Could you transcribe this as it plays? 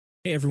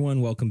Hey everyone,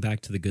 welcome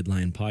back to the Good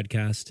Lion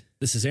Podcast.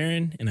 This is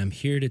Aaron, and I'm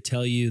here to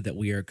tell you that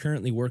we are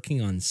currently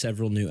working on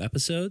several new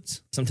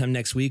episodes. Sometime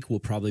next week,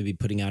 we'll probably be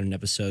putting out an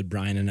episode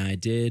Brian and I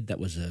did that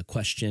was a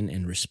question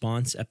and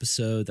response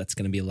episode. That's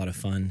going to be a lot of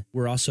fun.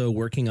 We're also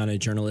working on a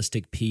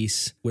journalistic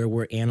piece where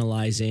we're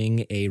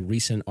analyzing a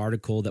recent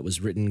article that was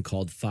written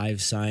called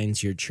 5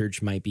 Signs Your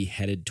Church Might Be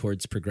Headed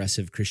Towards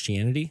Progressive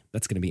Christianity.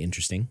 That's going to be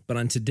interesting. But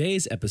on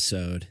today's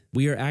episode,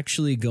 we are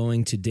actually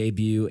going to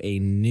debut a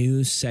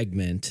new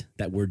segment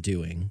that we're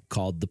doing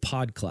called the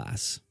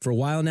PodClass. For a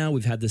while now,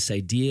 we've had this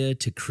idea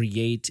to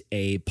create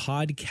a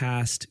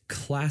podcast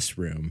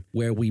classroom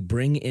where we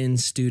bring in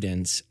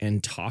students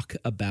and talk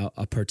about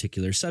a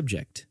particular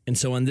subject. And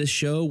so on this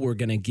show, we're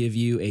going to give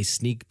you a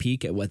sneak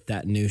peek at what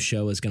that new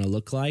show is going to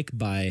look like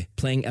by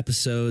playing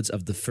episodes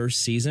of the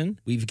first season.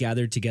 We've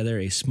gathered together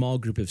a small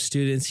group of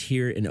students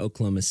here in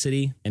Oklahoma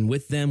City, and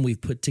with them,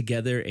 we've put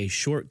together a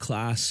short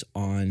class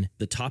on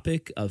the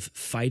topic of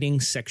fighting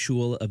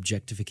sexual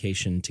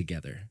objectification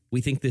together.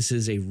 We think this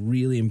is a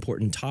really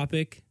important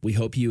topic. We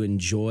hope you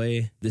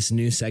enjoy this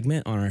new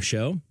segment on our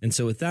show. And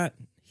so with that,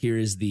 here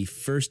is the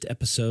first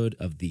episode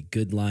of the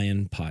Good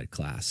Lion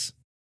PodClass.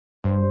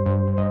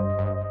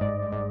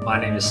 My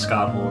name is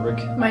Scott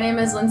Ulrich. My name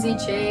is Lindsay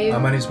Chave.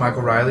 My name is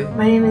Michael Riley.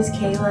 My name is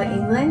Kayla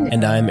England.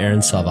 And I'm Aaron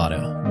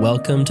Salvato.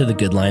 Welcome to the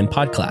Good Lion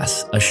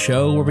PodClass, a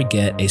show where we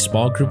get a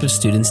small group of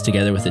students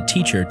together with a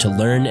teacher to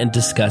learn and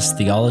discuss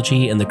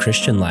theology and the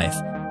Christian life,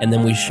 and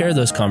then we share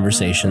those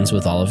conversations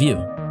with all of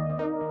you.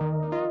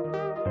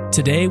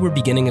 Today, we're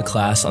beginning a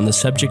class on the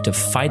subject of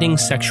fighting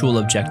sexual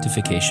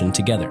objectification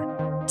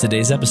together.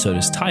 Today's episode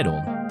is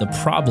titled, The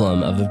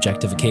Problem of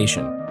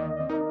Objectification.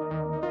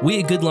 We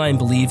at Good Lion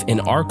believe in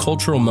our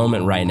cultural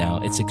moment right now,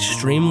 it's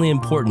extremely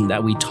important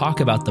that we talk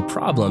about the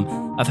problem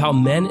of how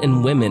men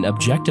and women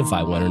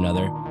objectify one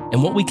another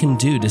and what we can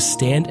do to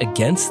stand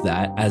against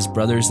that as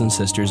brothers and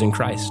sisters in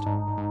Christ.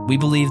 We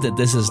believe that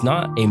this is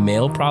not a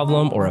male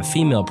problem or a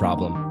female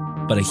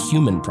problem, but a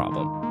human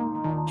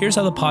problem. Here's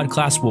how the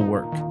PodClass will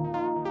work.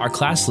 Our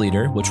class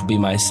leader, which will be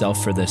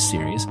myself for this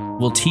series,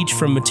 will teach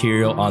from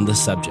material on the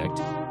subject.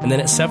 And then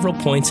at several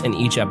points in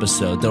each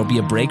episode, there will be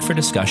a break for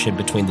discussion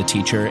between the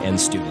teacher and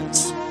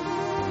students.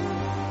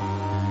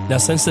 Now,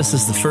 since this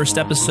is the first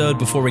episode,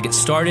 before we get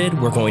started,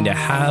 we're going to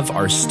have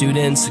our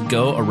students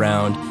go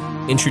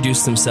around,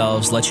 introduce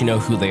themselves, let you know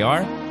who they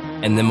are,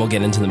 and then we'll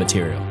get into the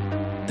material.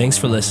 Thanks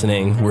for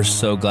listening. We're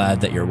so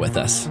glad that you're with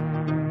us.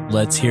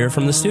 Let's hear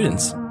from the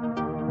students.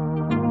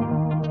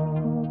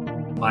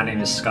 My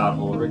name is Scott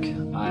Ulrich.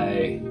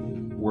 I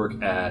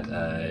work at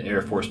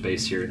Air Force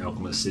Base here in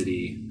Oklahoma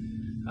City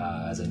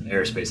as an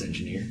aerospace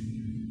engineer.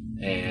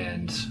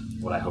 And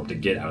what I hope to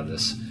get out of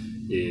this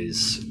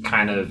is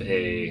kind of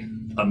a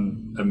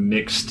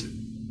mixed,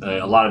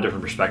 a lot of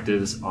different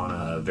perspectives on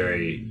a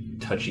very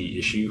touchy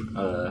issue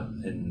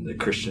in the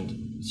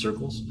Christian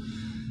circles.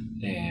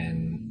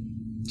 And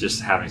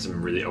just having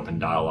some really open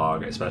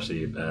dialogue,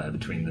 especially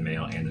between the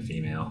male and the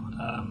female.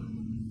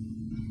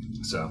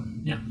 So,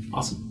 yeah,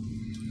 awesome.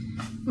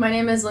 My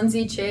name is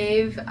Lindsay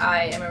Chave.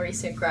 I am a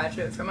recent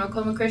graduate from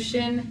Oklahoma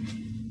Christian,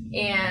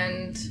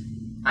 and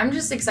I'm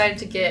just excited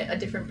to get a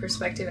different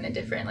perspective and a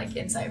different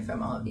insight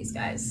from all of these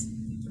guys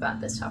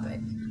about this topic.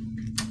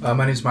 My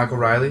name is Michael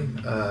Riley.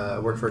 I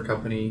work for a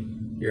company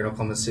here in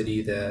Oklahoma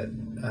City that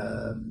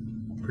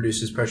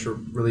produces pressure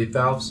relief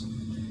valves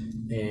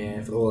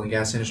and for the oil and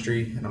gas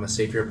industry, and I'm a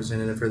safety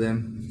representative for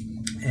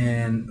them.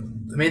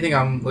 And the main thing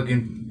I'm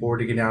looking forward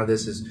to getting out of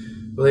this is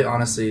really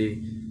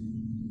honestly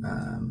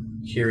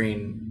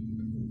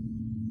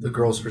hearing the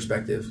girl's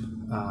perspective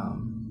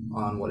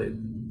on what it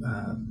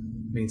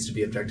means to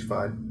be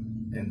objectified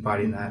and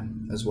fighting that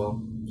as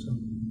well. So.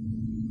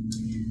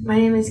 My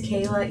name is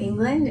Kayla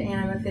England, and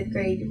I'm a 5th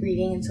grade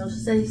reading and social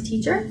studies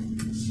teacher.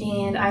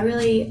 And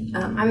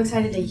I'm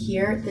excited to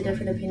hear the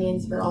different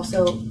opinions, but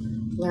also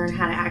learn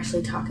how to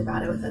actually talk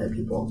about it with other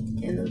people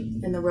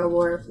in the real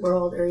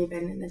world or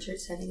even in the church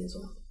setting as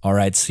well. All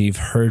right, so you've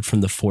heard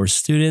from the 4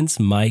 students,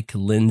 Mike,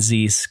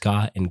 Lindsay,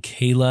 Scott, and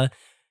Kayla.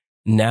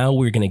 Now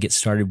we're going to get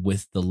started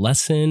with the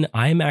lesson.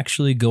 I'm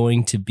actually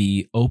going to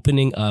be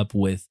opening up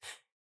with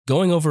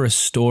going over a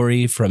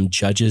story from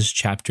Judges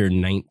chapter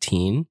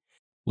 19,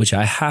 which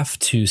I have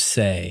to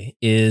say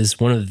is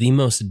one of the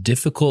most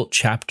difficult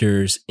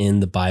chapters in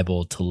the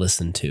Bible to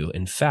listen to.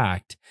 In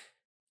fact,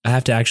 I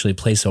have to actually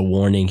place a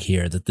warning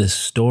here that this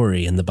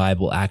story in the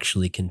Bible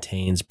actually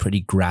contains pretty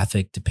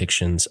graphic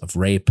depictions of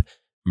rape,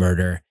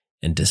 murder,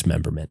 and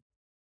dismemberment,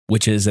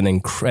 which is an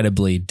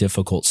incredibly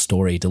difficult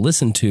story to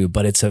listen to,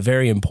 but it's a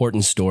very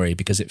important story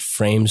because it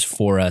frames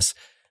for us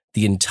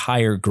the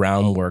entire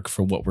groundwork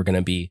for what we're going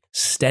to be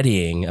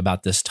studying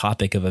about this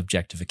topic of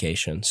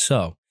objectification.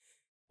 So,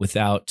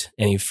 without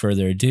any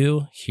further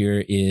ado,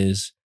 here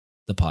is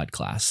the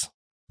PodClass.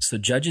 So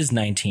Judges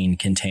 19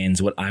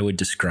 contains what I would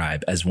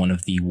describe as one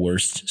of the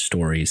worst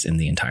stories in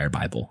the entire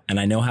Bible. And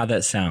I know how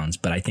that sounds,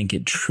 but I think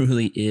it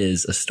truly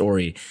is a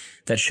story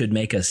that should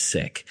make us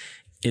sick.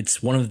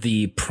 It's one of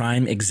the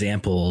prime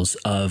examples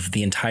of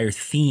the entire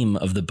theme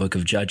of the book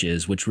of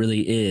Judges, which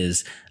really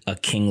is a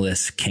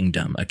kingless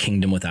kingdom, a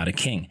kingdom without a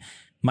king.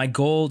 My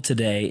goal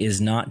today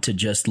is not to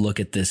just look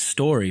at this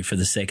story for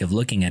the sake of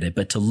looking at it,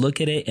 but to look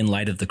at it in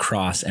light of the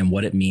cross and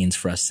what it means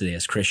for us today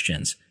as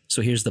Christians.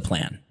 So here's the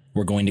plan.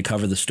 We're going to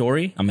cover the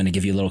story. I'm going to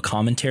give you a little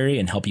commentary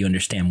and help you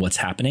understand what's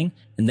happening.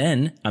 And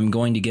then I'm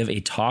going to give a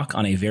talk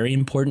on a very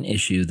important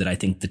issue that I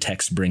think the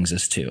text brings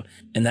us to.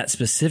 And that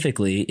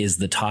specifically is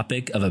the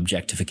topic of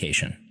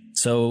objectification.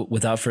 So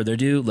without further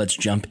ado, let's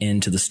jump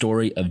into the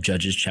story of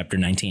Judges chapter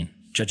 19.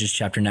 Judges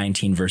chapter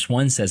 19 verse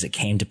 1 says, "It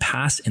came to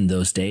pass in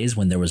those days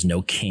when there was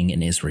no king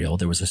in Israel,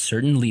 there was a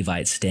certain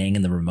Levite staying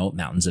in the remote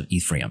mountains of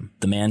Ephraim.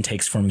 The man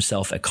takes for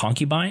himself a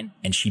concubine,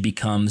 and she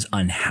becomes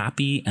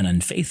unhappy and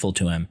unfaithful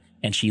to him,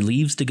 and she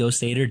leaves to go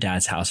stay at her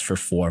dad's house for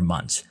 4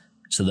 months.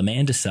 So the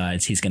man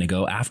decides he's going to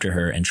go after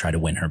her and try to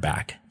win her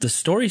back." The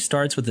story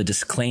starts with a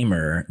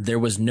disclaimer: there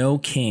was no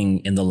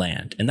king in the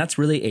land. And that's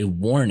really a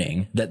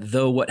warning that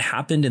though what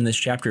happened in this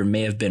chapter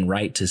may have been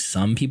right to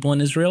some people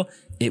in Israel,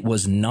 it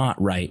was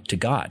not right to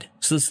God.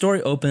 So the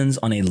story opens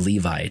on a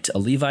Levite. A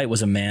Levite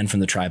was a man from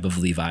the tribe of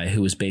Levi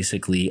who was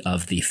basically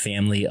of the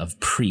family of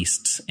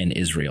priests in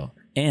Israel.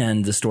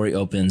 And the story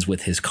opens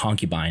with his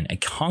concubine. A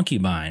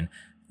concubine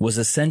was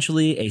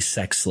essentially a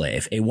sex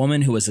slave, a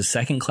woman who was a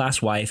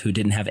second-class wife who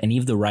didn't have any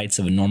of the rights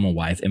of a normal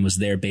wife and was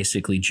there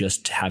basically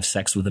just to have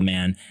sex with a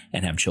man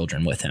and have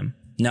children with him.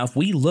 Now, if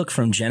we look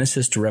from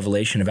Genesis to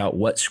Revelation about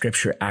what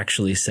Scripture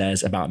actually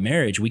says about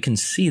marriage, we can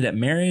see that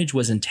marriage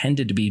was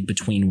intended to be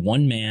between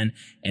one man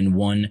and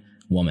one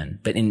woman.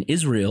 But in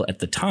Israel at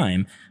the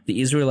time,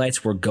 the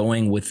Israelites were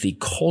going with the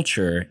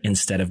culture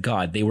instead of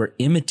God. They were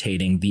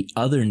imitating the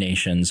other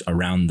nations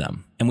around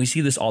them. And we see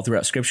this all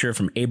throughout Scripture,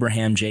 from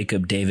Abraham,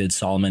 Jacob, David,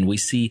 Solomon. We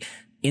see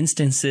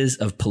instances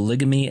of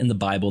polygamy in the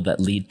Bible that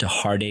lead to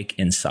heartache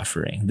and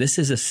suffering. This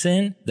is a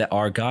sin that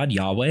our God,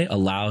 Yahweh,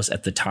 allows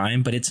at the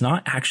time, but it's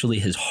not actually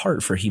his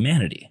heart for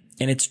humanity.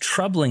 And it's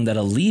troubling that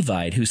a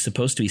Levite who's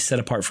supposed to be set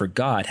apart for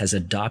God has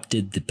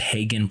adopted the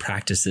pagan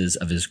practices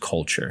of his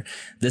culture.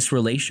 This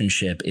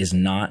relationship is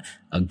not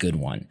a good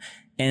one.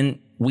 And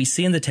we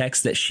see in the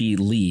text that she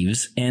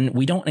leaves, and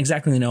we don't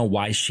exactly know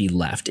why she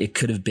left. It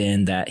could have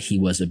been that he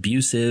was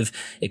abusive.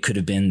 It could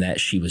have been that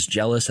she was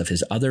jealous of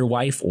his other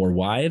wife or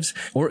wives,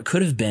 or it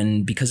could have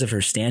been because of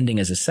her standing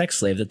as a sex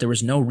slave that there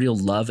was no real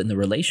love in the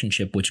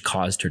relationship which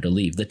caused her to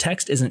leave. The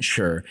text isn't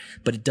sure,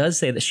 but it does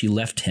say that she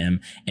left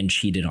him and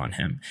cheated on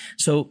him.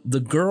 So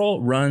the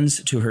girl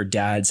runs to her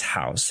dad's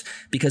house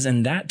because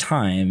in that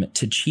time,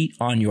 to cheat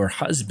on your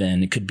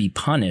husband could be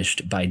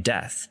punished by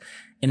death.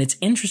 And it's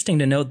interesting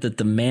to note that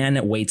the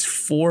man waits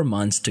 4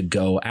 months to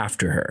go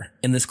after her.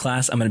 In this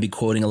class, I'm going to be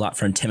quoting a lot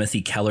from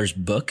Timothy Keller's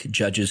book,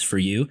 Judges for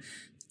You.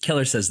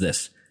 Keller says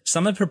this: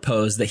 "Some have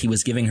proposed that he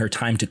was giving her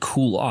time to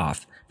cool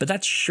off, but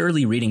that's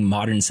surely reading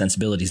modern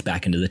sensibilities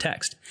back into the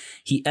text.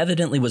 He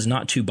evidently was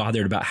not too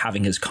bothered about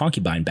having his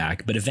concubine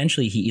back, but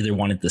eventually he either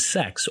wanted the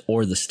sex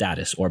or the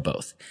status or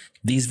both.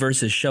 These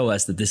verses show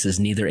us that this is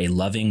neither a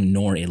loving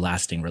nor a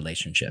lasting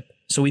relationship."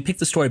 So we pick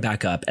the story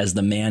back up as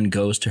the man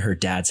goes to her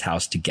dad's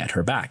house to get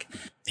her back.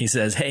 He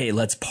says, "Hey,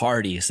 let's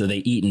party." So they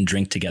eat and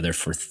drink together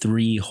for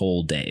 3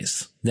 whole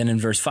days. Then in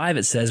verse 5,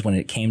 it says, "When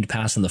it came to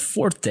pass on the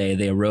 4th day,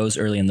 they arose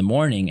early in the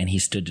morning, and he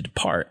stood to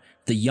depart.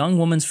 The young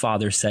woman's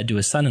father said to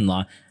his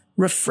son-in-law,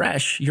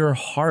 'Refresh your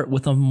heart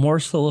with a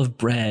morsel of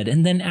bread,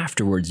 and then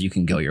afterwards you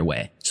can go your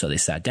way.' So they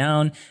sat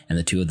down, and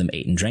the two of them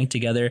ate and drank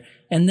together.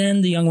 And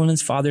then the young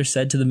woman's father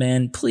said to the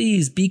man,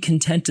 'Please be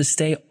content to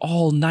stay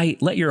all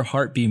night. Let your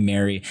heart be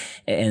merry.'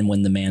 And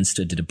when the man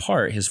stood to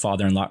depart, his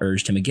father-in-law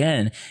urged him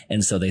again,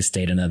 and so they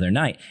stayed another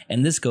night.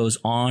 And this goes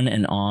on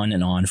and on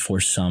and on for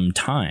some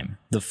time.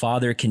 The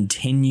father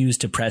continues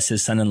to press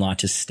his son-in-law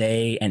to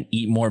stay and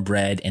eat more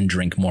bread and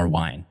drink more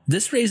wine."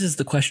 This raises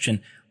the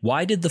question,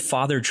 why did the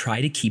father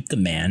try to keep the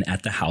man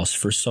at the house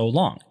for so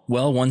long?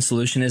 Well, one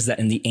solution is that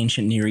in the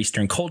ancient Near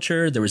Eastern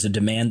culture, there was a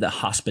demand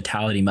that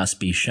hospitality must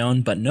be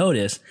shown, but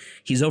notice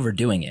he's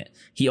overdoing it.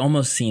 He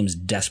almost seems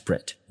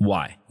desperate.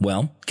 Why?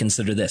 Well,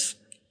 consider this.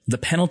 The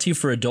penalty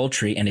for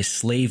adultery and a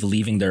slave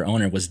leaving their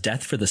owner was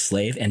death for the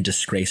slave and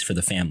disgrace for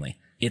the family.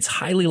 It's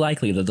highly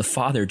likely that the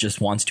father just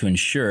wants to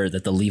ensure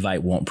that the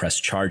Levite won't press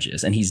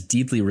charges, and he's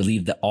deeply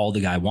relieved that all the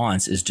guy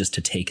wants is just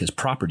to take his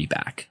property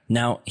back.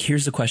 Now,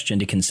 here's the question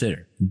to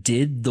consider.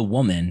 Did the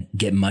woman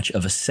get much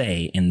of a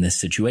say in this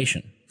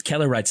situation?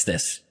 Keller writes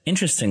this: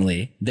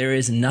 "Interestingly, there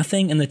is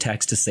nothing in the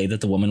text to say that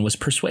the woman was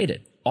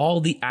persuaded.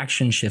 All the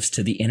action shifts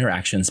to the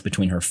interactions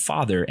between her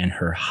father and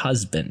her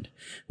husband.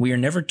 We are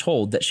never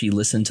told that she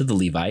listened to the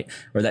Levite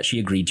or that she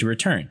agreed to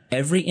return.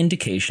 Every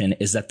indication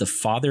is that the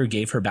father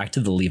gave her back to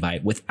the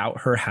Levite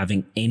without her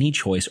having any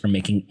choice or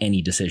making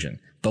any decision.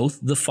 Both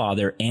the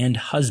father and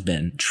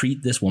husband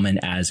treat this woman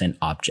as an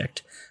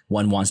object.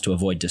 One wants to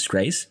avoid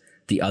disgrace.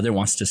 The other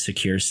wants to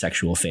secure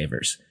sexual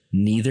favors.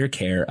 Neither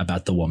care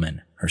about the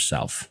woman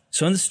herself."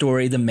 So in the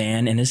story, the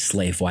man and his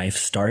slave wife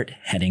start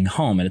heading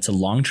home, and it's a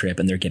long trip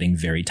and they're getting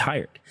very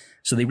tired.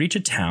 So they reach a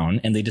town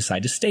and they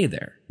decide to stay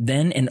there.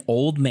 Then an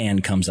old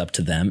man comes up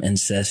to them and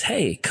says,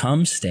 "Hey,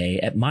 come stay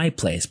at my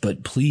place,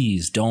 but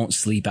please don't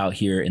sleep out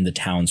here in the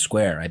town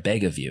square, I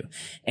beg of you."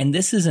 And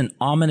this is an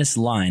ominous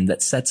line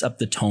that sets up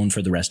the tone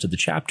for the rest of the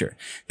chapter,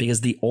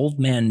 because the old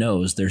man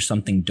knows there's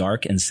something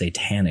dark and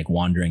satanic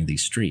wandering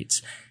these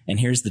streets.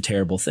 And here's the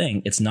terrible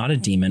thing. It's not a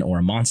demon or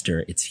a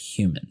monster. It's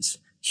humans.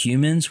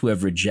 Humans who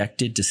have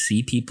rejected to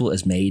see people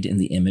as made in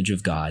the image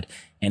of God,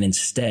 and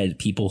instead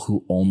people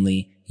who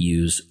only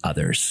use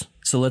others.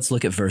 So let's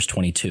look at verse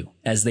 22.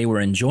 As they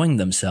were enjoying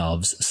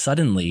themselves,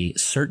 suddenly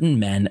certain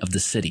men of the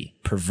city,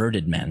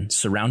 perverted men,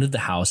 surrounded the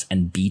house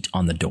and beat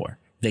on the door.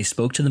 They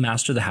spoke to the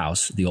master of the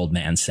house, the old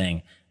man,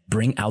 saying,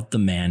 "Bring out the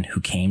man who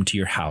came to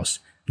your house,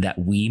 that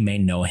we may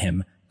know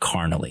him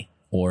carnally,"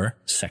 or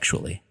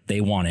sexually.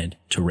 They wanted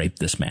to rape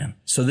this man.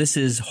 So this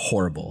is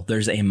horrible.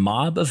 There's a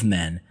mob of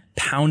men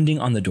pounding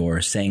on the door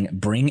saying,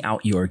 "Bring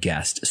out your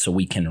guest so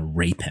we can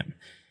rape him."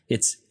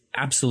 It's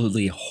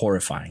absolutely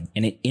horrifying,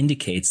 and it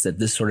indicates that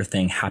this sort of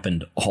thing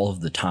happened all of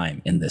the time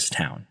in this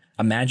town.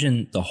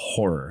 Imagine the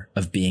horror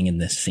of being in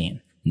this scene.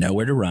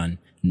 Nowhere to run,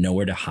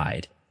 nowhere to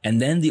hide. And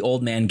then the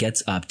old man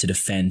gets up to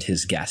defend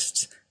his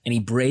guests, and he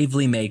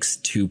bravely makes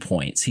 2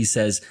 points. He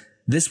says,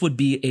 "This would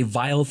be a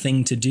vile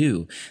thing to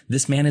do.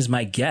 This man is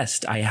my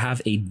guest. I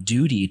have a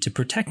duty to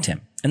protect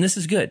him." And this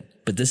is good,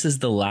 but this is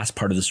the last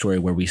part of the story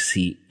where we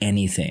see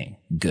anything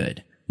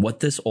good. What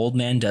this old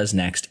man does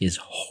next is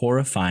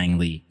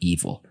horrifyingly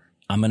evil.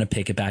 I'm going to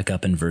pick it back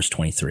up in verse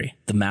 23.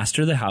 The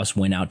master of the house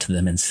went out to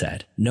them and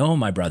said, "No,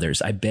 my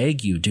brothers, I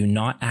beg you, do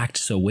not act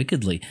so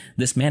wickedly.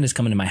 This man has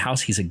come into my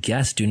house. He's a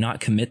guest. Do not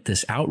commit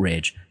this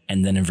outrage."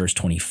 And then in verse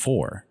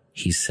 24,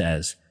 he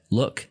says,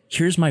 "Look,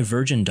 here's my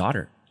virgin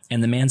daughter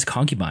and the man's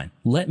concubine.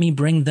 Let me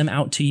bring them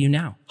out to you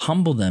now.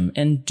 Humble them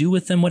and do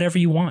with them whatever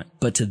you want.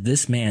 But to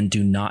this man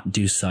do not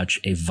do such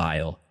a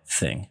vile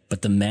thing."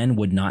 But the men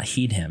would not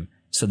heed him.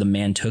 So the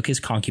man took his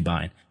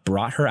concubine,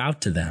 brought her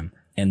out to them,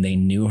 and they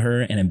knew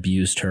her and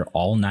abused her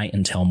all night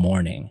until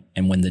morning.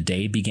 And when the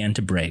day began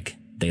to break,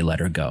 they let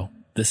her go.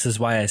 This is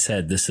why I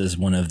said this is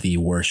one of the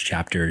worst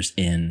chapters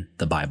in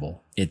the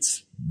Bible.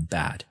 It's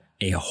bad.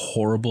 A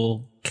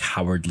horrible,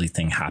 cowardly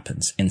thing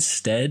happens.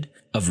 Instead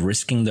of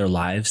risking their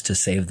lives to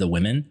save the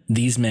women,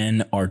 these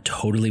men are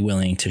totally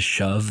willing to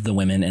shove the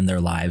women in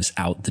their lives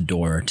out the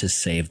door to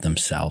save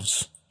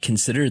themselves.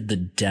 Consider the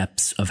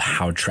depths of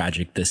how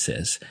tragic this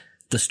is.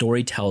 The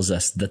story tells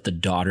us that the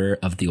daughter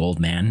of the old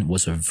man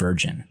was a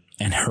virgin,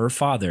 and her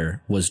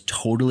father was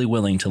totally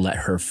willing to let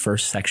her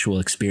first sexual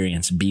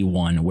experience be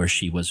one where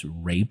she was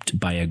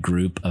raped by a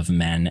group of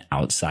men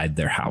outside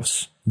their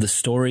house. The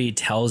story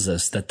tells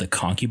us that the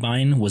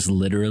concubine was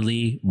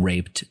literally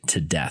raped to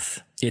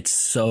death. It's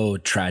so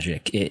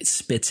tragic. It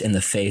spits in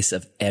the face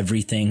of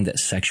everything that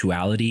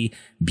sexuality,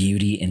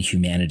 beauty, and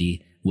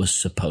humanity was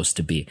supposed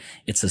to be.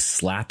 It's a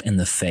slap in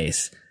the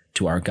face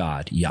to our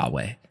God,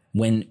 Yahweh.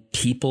 When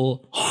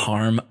people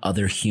harm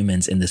other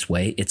humans in this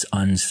way, it's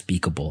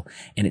unspeakable,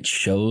 and it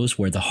shows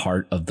where the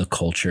heart of the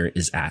culture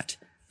is at.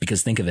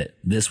 Because think of it,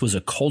 this was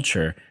a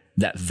culture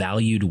that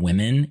valued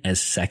women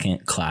as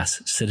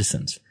second-class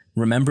citizens.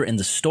 Remember in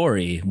the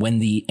story, when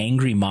the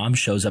angry mom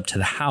shows up to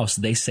the house,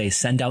 they say,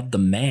 "Send out the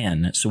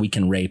man so we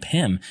can rape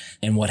him."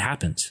 And what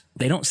happens?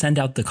 They don't send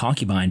out the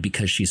concubine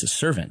because she's a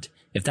servant.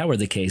 If that were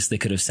the case, they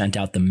could have sent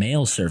out the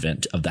male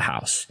servant of the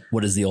house.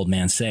 What does the old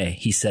man say?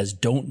 He says,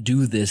 "Don't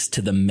do this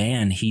to the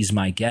man. He's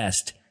my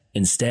guest.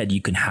 Instead,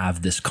 you can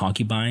have this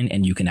concubine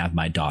and you can have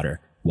my daughter."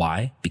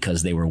 Why?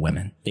 Because they were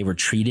women. They were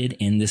treated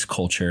in this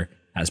culture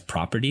as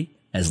property,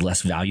 as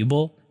less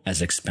valuable,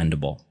 as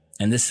expendable.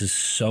 And this is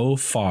so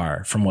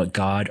far from what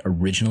God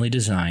originally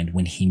designed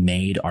when he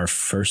made our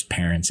first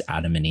parents,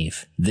 Adam and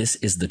Eve. This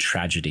is the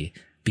tragedy,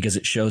 because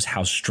it shows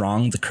how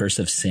strong the curse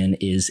of sin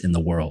is in the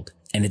world.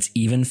 And it's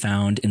even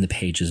found in the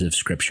pages of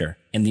Scripture.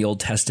 In the Old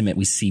Testament,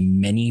 we see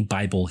many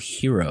Bible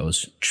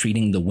heroes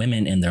treating the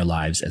women in their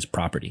lives as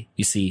property.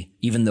 You see,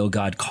 even though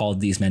God called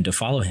these men to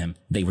follow him,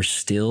 they were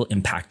still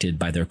impacted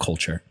by their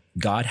culture.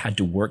 God had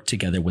to work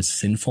together with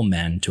sinful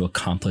men to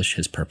accomplish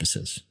his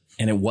purposes.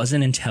 And it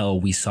wasn't until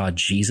we saw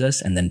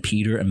Jesus and then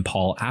Peter and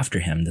Paul after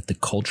him that the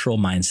cultural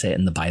mindset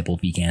in the Bible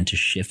began to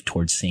shift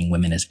towards seeing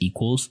women as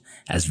equals,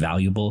 as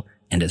valuable,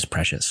 and as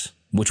precious,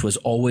 which was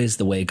always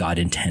the way God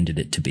intended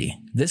it to be.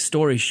 This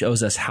story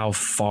shows us how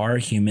far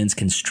humans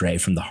can stray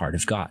from the heart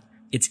of God.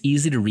 It's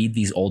easy to read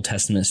these Old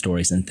Testament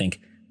stories and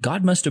think,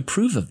 God must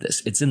approve of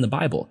this. It's in the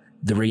Bible.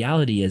 The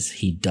reality is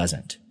he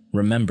doesn't.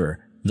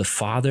 Remember, the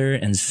Father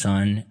and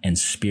Son and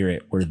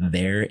Spirit were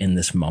there in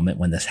this moment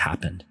when this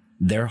happened.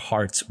 Their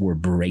hearts were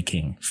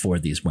breaking for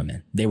these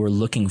women. They were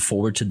looking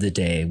forward to the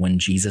day when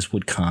Jesus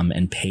would come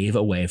and pave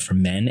a way for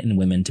men and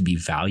women to be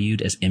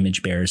valued as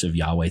image bearers of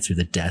Yahweh through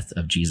the death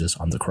of Jesus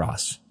on the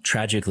cross.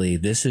 Tragically,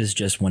 this is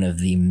just one of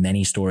the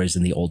many stories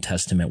in the Old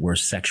Testament where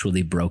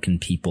sexually broken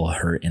people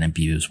hurt and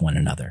abuse one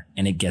another.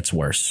 And it gets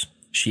worse.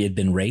 She had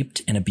been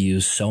raped and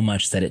abused so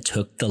much that it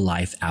took the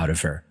life out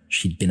of her.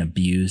 She'd been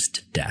abused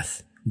to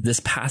death. This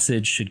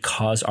passage should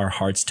cause our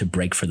hearts to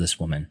break for this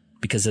woman.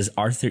 Because as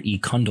Arthur E.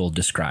 Kundell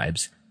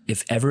describes,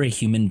 if ever a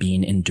human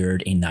being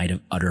endured a night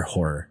of utter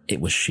horror,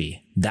 it was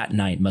she. That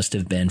night must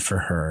have been for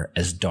her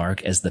as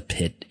dark as the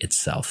pit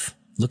itself.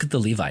 Look at the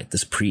Levite,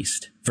 this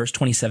priest. Verse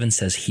 27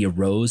 says he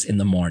arose in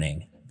the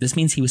morning. This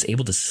means he was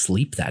able to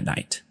sleep that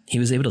night. He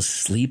was able to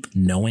sleep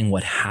knowing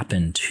what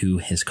happened to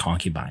his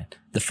concubine.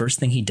 The first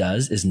thing he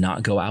does is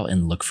not go out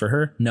and look for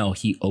her. No,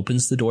 he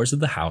opens the doors of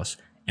the house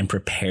and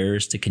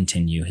prepares to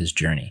continue his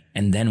journey.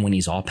 And then when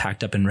he's all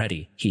packed up and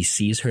ready, he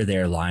sees her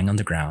there lying on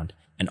the ground,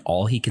 and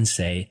all he can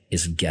say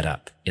is, get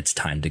up. It's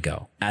time to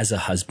go. As a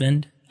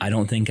husband, I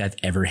don't think I've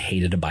ever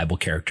hated a Bible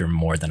character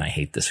more than I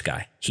hate this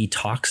guy. He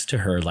talks to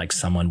her like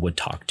someone would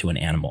talk to an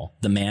animal.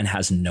 The man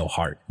has no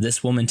heart.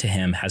 This woman to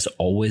him has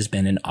always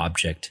been an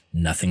object,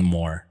 nothing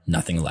more,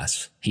 nothing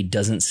less. He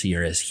doesn't see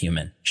her as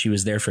human. She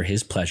was there for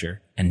his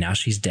pleasure, and now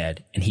she's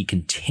dead, and he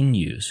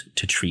continues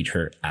to treat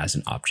her as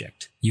an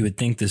object. You would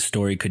think this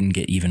story couldn't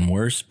get even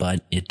worse,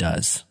 but it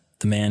does.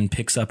 The man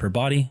picks up her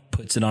body,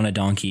 puts it on a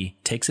donkey,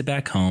 takes it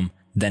back home,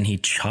 then he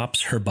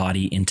chops her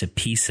body into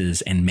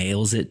pieces and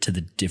mails it to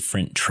the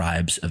different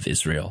tribes of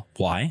Israel.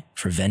 Why?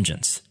 For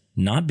vengeance.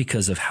 Not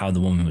because of how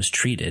the woman was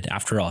treated.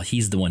 After all,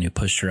 he's the one who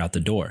pushed her out the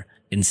door.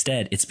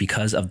 Instead, it's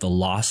because of the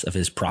loss of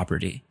his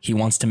property. He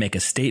wants to make a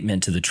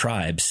statement to the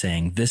tribe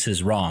saying, this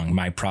is wrong.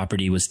 My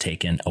property was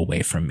taken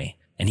away from me.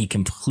 And he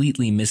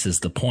completely misses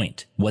the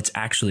point. What's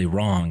actually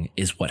wrong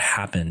is what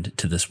happened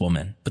to this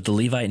woman. But the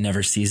Levite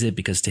never sees it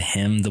because to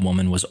him, the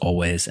woman was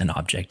always an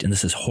object. And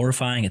this is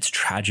horrifying. It's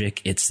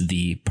tragic. It's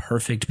the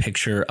perfect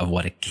picture of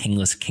what a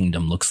kingless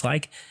kingdom looks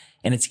like.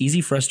 And it's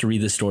easy for us to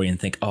read this story and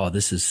think, oh,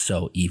 this is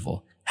so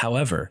evil.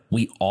 However,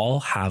 we all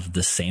have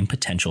the same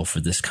potential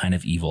for this kind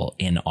of evil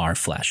in our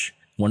flesh.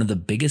 One of the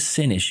biggest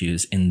sin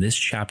issues in this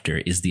chapter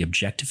is the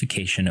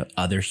objectification of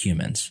other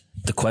humans.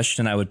 The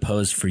question I would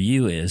pose for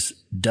you is,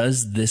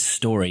 does this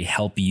story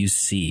help you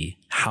see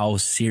how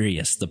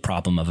serious the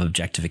problem of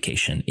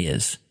objectification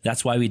is?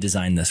 That's why we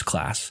designed this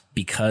class,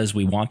 because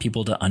we want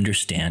people to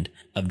understand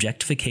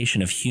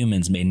objectification of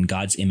humans made in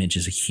God's image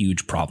is a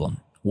huge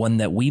problem. One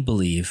that we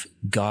believe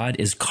God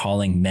is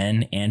calling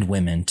men and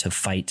women to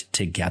fight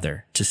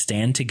together, to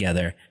stand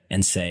together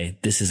and say,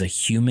 this is a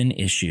human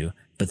issue,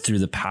 but through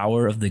the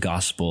power of the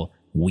gospel,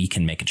 we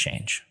can make a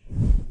change.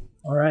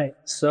 All right.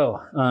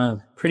 So,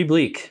 pretty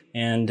bleak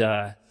and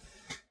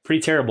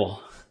pretty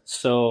terrible.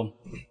 So,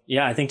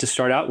 yeah, I think to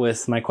start out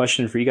with, my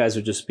question for you guys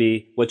would just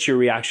be, what's your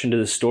reaction to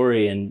the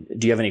story? And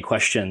do you have any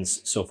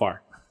questions so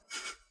far?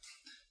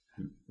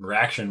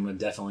 Reaction would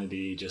definitely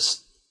be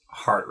just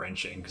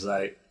heart-wrenching because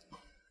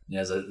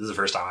this is the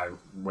first time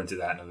I went through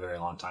that in a very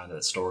long time,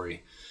 that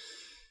story.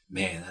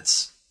 Man,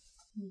 that's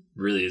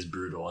really is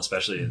brutal,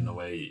 especially in the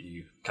way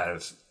you kind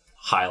of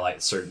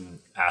highlight certain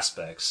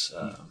aspects.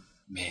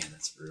 Man,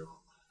 that's brutal.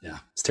 Yeah,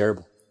 it's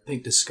terrible. I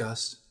think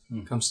disgust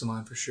comes to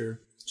mind for sure.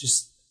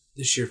 Just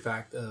the sheer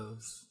fact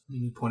of,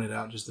 you pointed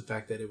out, just the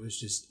fact that it was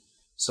just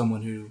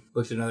someone who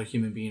looked at another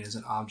human being as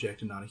an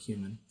object and not a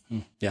human.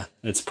 Yeah,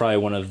 it's probably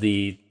one of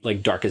the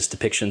darkest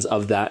depictions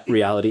of that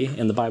reality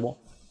in the Bible.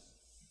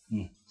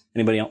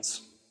 Anybody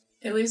else?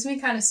 It leaves me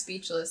kind of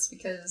speechless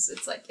because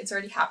it's like it's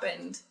already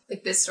happened.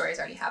 Like this story's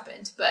already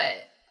happened,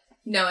 but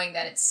knowing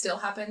that it still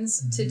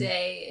happens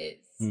today,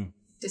 it's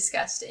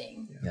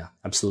disgusting. Yeah,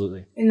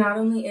 absolutely. And not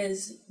only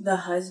is the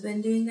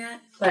husband doing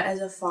that, but as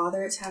a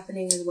father, it's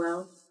happening as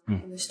well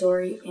in the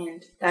story.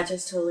 And that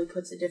just totally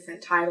puts a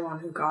different title on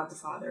who God the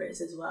Father is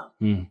as well.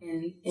 And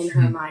in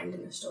her mind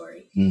in the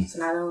story. So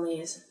not only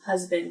is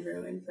husband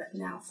ruined, but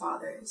now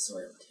father is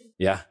soiled too.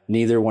 Yeah,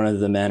 neither one of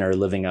the men are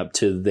living up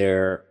to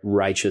their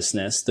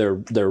righteousness, their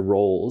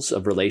roles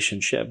of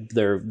relationship.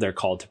 They're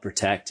called to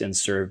protect and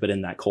serve, but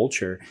in that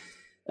culture,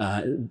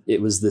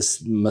 it was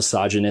this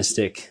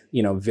misogynistic,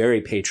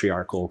 very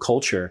patriarchal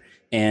culture.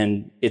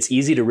 And it's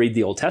easy to read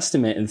the Old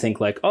Testament and think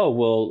like, oh,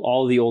 well,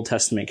 all the Old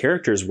Testament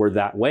characters were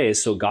that way,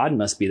 so God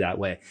must be that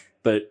way.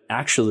 But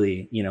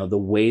actually, the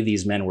way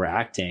these men were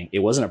acting, it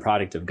wasn't a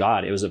product of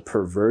God. It was a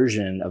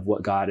perversion of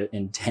what God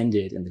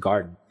intended in the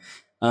garden.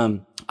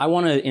 I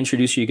want to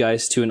introduce you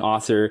guys to an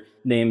author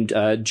named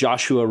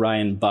Joshua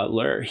Ryan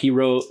Butler. He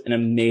wrote an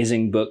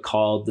amazing book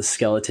called The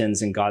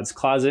Skeletons in God's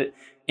Closet.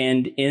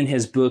 And in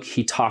his book,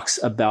 he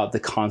talks about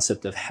the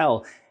concept of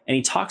hell. And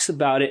he talks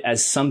about it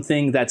as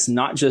something that's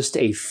not just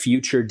a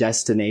future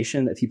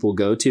destination that people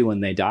go to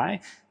when they die,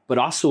 but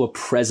also a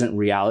present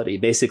reality.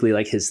 Basically,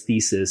 like his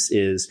thesis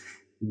is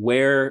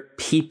where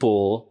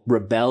people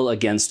rebel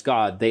against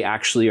God, they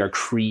actually are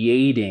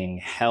creating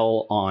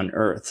hell on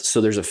earth. So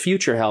there's a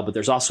future hell, but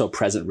there's also a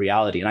present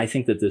reality. And I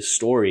think that this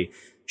story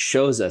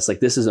shows us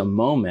like this is a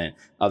moment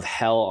of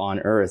hell on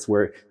earth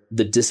where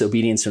the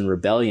disobedience and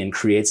rebellion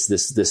creates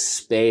this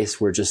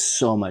space where just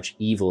so much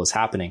evil is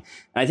happening.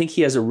 And I think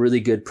he has a really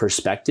good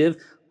perspective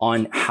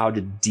on how to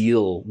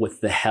deal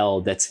with the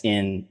hell that's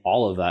in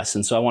all of us.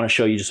 And so I want to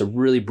show you just a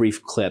really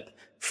brief clip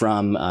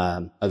from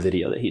a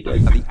video that he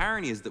did. The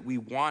irony is that we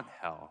want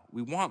hell.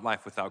 We want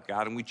life without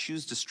God, and we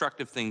choose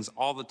destructive things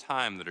all the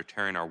time that are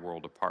tearing our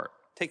world apart.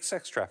 Take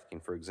sex trafficking,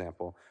 for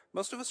example.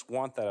 Most of us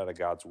want that out of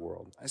God's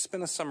world. I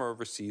spent a summer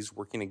overseas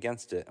working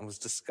against it and was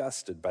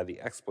disgusted by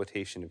the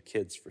exploitation of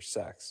kids for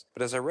sex.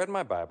 But as I read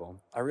my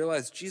Bible, I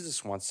realized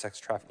Jesus wants sex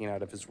trafficking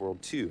out of his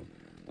world too,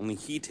 only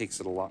he takes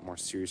it a lot more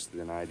seriously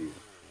than I do.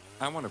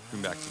 I want to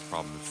bring back the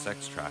problem of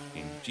sex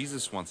trafficking.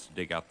 Jesus wants to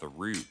dig out the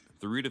root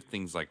of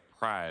things like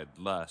pride,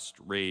 lust,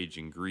 rage,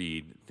 and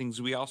greed,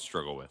 things we all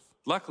struggle with.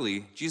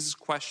 Luckily, Jesus'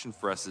 question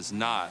for us is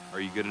not,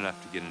 are you good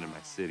enough to get into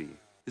my city?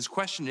 His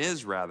question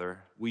is, rather,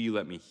 will you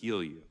let me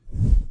heal you?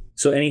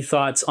 So any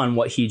thoughts on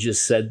what he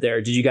just said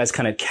there? Did you guys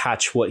kind of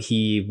catch what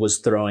he was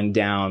throwing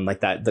down,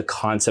 like that, the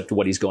concept of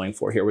what he's going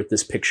for here with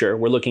this picture?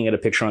 We're looking at a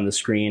picture on the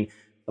screen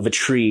of a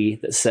tree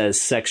that says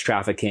sex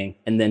trafficking.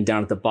 And then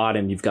down at the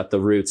bottom, you've got the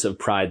roots of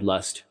pride,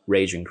 lust,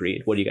 rage, and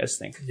greed. What do you guys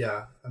think?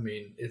 Yeah, I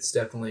mean, it's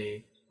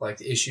definitely like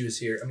the issue is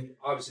here. I mean,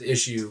 obviously the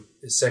issue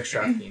is sex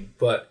trafficking,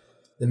 but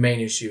the main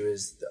issue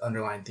is the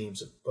underlying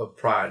themes of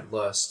pride,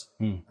 lust,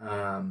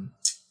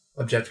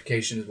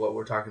 objectification is what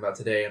we're talking about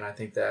today. And I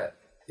think that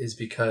is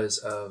because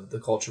of the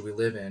culture we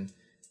live in,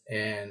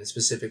 and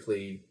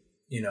specifically,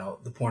 you know,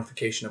 the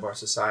pornification of our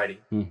society.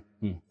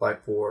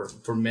 Like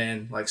for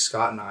men like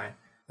Scott and I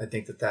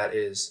think that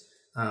is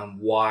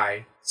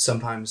why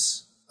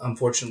sometimes,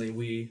 unfortunately,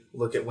 we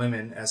look at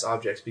women as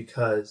objects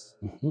because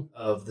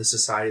of the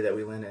society that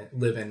we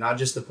live in. Not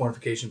just the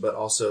pornification, but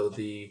also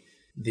the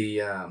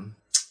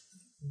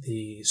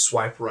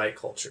swipe right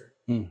culture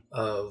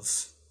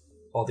of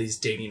all these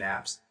dating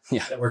apps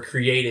that were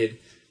created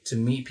to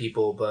meet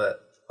people,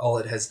 but all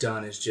it has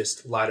done is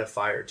just light a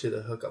fire to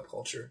the hookup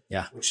culture,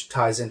 which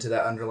ties into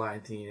that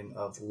underlying theme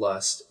of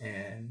lust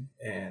and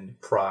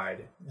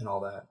pride and all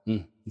that.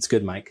 It's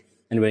good, Mike.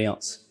 Anybody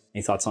else?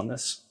 Any thoughts on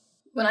this?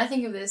 When I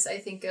think of this, I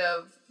think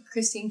of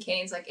Christine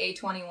Kane's like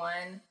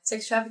A21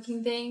 sex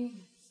trafficking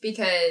thing,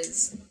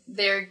 because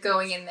they're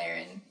going in there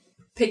and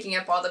picking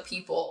up all the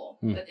people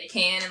that they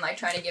can and like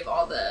trying to give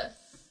all the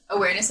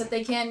awareness that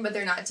they can, but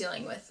they're not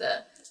dealing with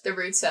the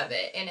roots of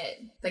it. And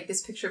it, like,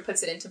 this picture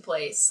puts it into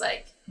place,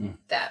 like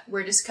that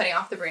we're just cutting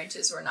off the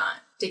branches. We're not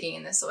digging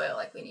in the soil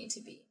like we need to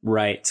be.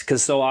 Right.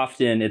 Because so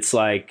often it's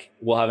like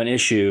we'll have an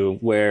issue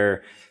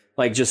where,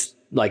 like, just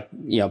like,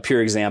 you know,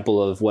 pure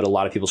example of what a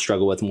lot of people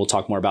struggle with, and we'll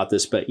talk more about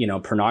this, but, you know,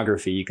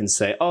 pornography, you can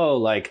say, oh,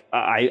 like,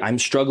 I'm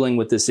struggling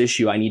with this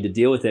issue, I need to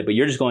deal with it, but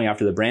you're just going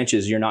after the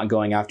branches. You're not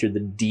going after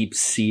the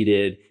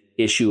deep-seated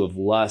issue of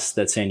lust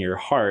that's in your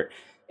heart.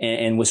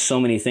 And with so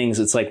many things,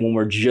 it's like when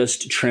we're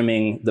just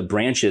trimming the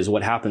branches,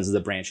 what happens is the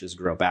branches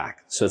grow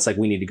back. So it's like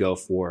we need to go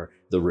for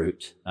the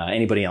root.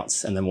 Anybody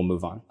else? And then we'll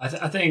move on.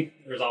 I think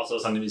there's also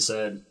something to be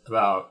said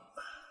about,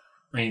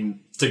 I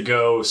mean, to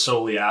go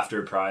solely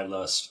after pride,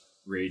 lust,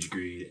 rage,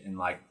 greed, and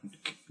like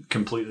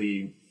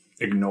completely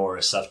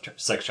ignore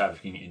sex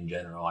trafficking in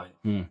general.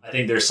 I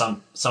think there's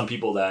some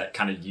people that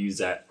kind of use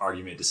that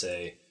argument to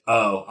say,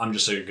 oh, I'm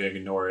just going to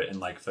ignore it and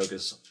like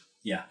focus.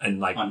 Yeah. And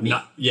like, on me.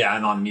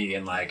 And on me.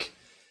 And like,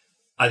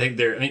 I think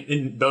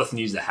it both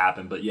needs to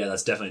happen, but yeah,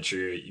 that's definitely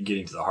true.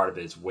 Getting to the heart of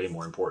it is way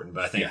more important.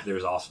 But I think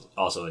there's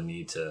also a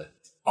need to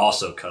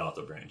also cut off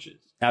the branches.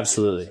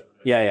 Absolutely.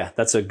 Yeah.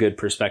 That's a good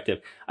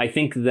perspective. I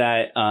think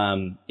that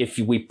if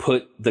we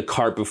put the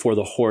cart before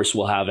the horse,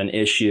 we'll have an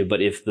issue.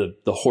 But if the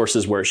horse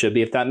is where it should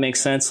be, if that makes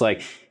sense,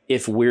 like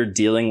if we're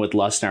dealing with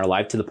lust in our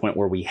life to the point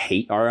where we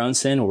hate our own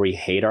sin, or we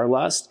hate our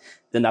lust,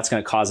 then that's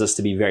going to cause us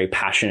to be very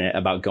passionate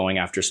about going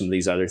after some of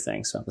these other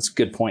things. So that's a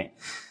good point.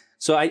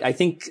 So I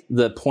think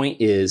the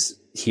point is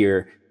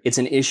here, it's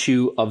an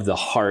issue of the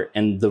heart,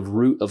 and the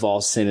root of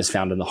all sin is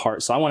found in the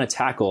heart. So I want to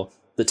tackle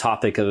the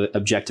topic of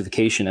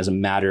objectification as a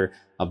matter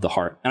of the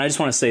heart. And I just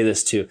want to say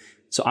this too.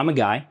 So I'm a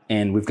guy,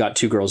 and we've got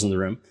 2 girls in the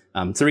room.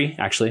 3,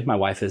 actually. My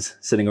wife is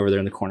sitting over there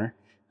in the corner.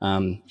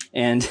 I'm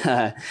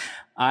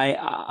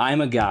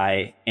a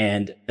guy,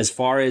 and as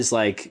far as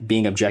like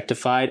being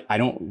objectified, I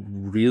don't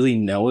really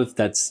know if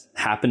that's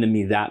happened to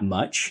me that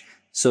much.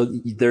 So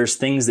there's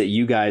things that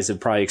you guys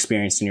have probably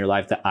experienced in your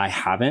life that I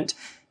haven't,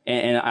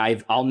 and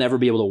I'll never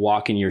be able to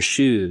walk in your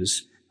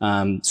shoes.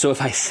 So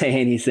if I say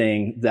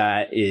anything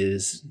that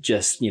is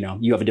just, you know,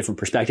 you have a different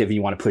perspective and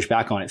you want to push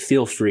back on it,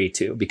 feel free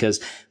to,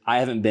 because I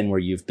haven't been where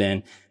you've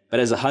been.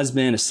 But as a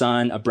husband, a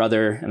son, a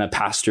brother, and a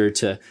pastor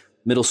to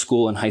middle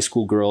school and high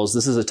school girls,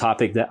 this is a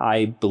topic that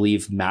I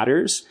believe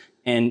matters.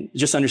 And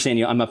just understand,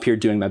 you know, I'm up here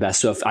doing my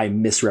best. So if I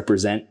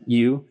misrepresent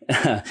you,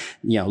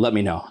 you know, let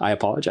me know. I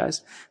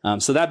apologize.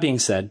 So that being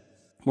said,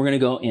 we're going to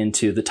go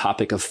into the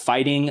topic of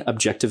fighting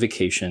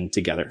objectification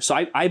together.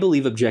 So I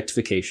believe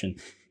objectification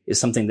is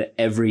something that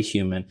every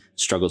human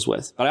struggles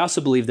with. But I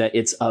also believe that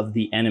it's of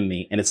the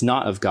enemy and it's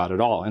not of God at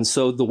all. And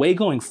so the way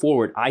going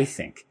forward, I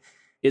think,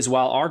 is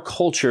while our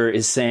culture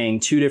is saying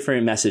 2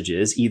 different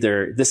messages,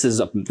 either this is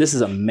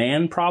a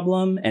man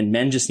problem and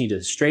men just need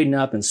to straighten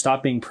up and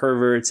stop being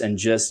perverts and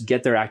just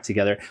get their act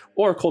together,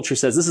 or culture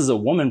says this is a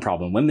woman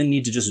problem. Women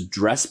need to just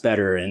dress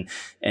better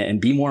and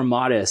be more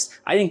modest.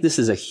 I think this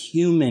is a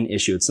human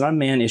issue. It's not a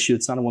man issue.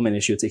 It's not a woman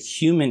issue. It's a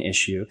human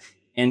issue.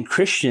 And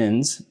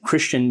Christian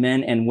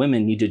men and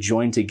women need to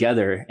join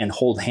together and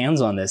hold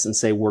hands on this and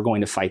say, we're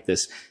going to fight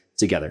this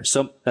together.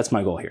 So that's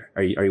my goal here.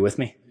 Are you with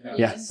me?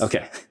 Yes. Yeah.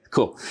 Okay,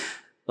 cool.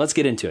 Let's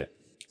get into it.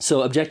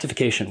 So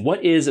objectification.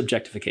 What is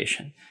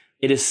objectification?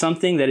 It is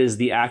something that is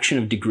the action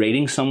of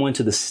degrading someone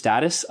to the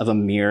status of a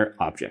mere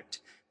object.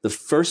 The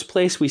first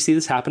place we see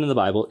this happen in the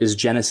Bible is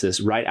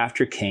Genesis, right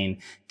after Cain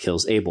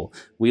kills Abel.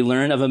 We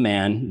learn of a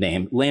man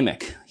named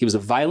Lamech. He was a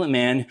violent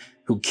man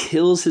who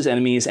kills his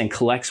enemies and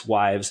collects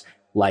wives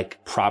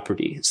like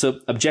property. So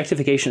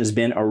objectification has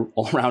been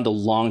around a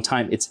long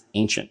time. It's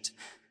ancient.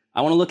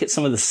 I want to look at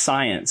some of the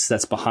science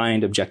that's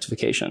behind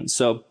objectification.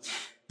 So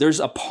there's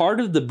a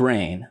part of the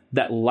brain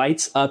that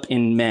lights up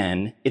in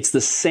men. It's the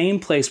same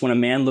place when a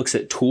man looks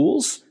at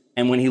tools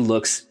and when he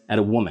looks at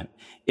a woman.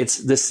 It's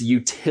this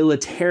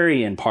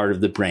utilitarian part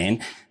of the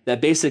brain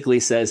that basically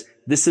says,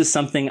 this is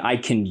something I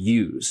can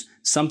use,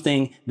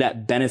 something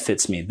that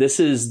benefits me. This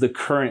is the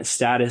current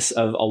status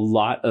of a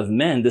lot of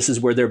men. This is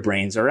where their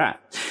brains are at.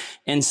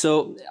 And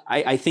so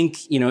I think,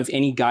 if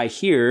any guy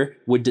here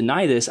would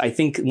deny this, I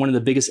think one of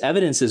the biggest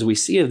evidences we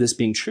see of this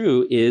being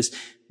true is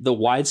the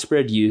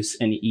widespread use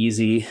and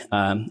easy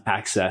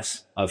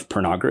access of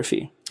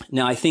pornography.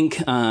 Now, I think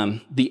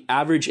the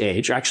average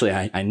age, actually,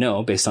 I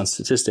know based on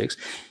statistics,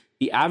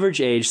 the average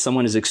age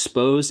someone is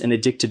exposed and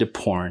addicted to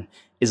porn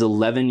is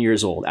 11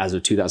 years old as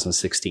of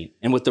 2016.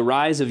 And with the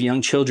rise of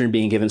young children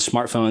being given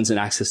smartphones and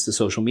access to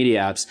social media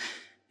apps,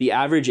 the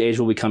average age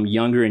will become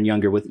younger and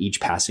younger with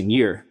each passing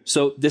year.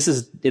 So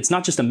it's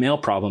not just a male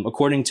problem.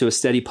 According to a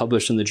study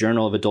published in the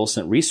Journal of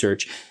Adolescent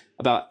Research,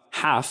 about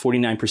half,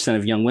 49%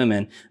 of young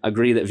women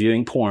agree that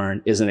viewing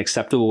porn is an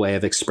acceptable way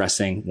of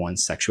expressing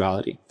one's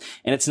sexuality.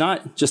 And it's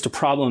not just a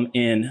problem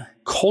in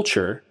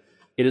culture.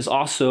 It is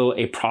also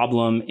a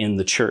problem in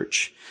the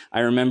church. I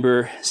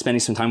remember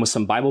spending some time with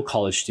some Bible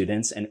college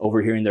students and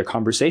overhearing their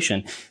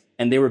conversation.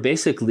 And they were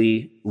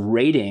basically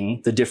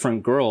rating the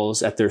different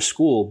girls at their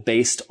school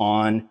based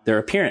on their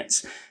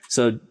appearance.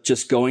 So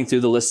just going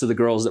through the list of the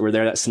girls that were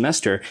there that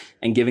semester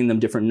and giving them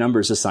different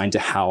numbers assigned to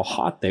how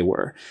hot they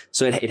were.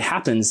 So it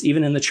happens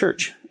even in the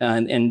church.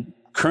 And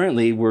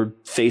currently we're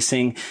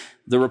facing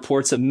the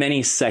reports of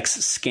many sex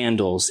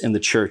scandals in the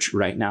church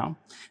right now.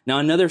 Now,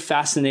 another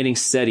fascinating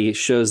study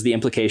shows the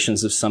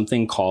implications of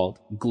something called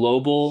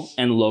global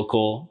and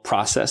local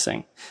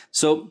processing.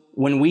 So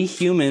when we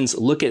humans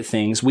look at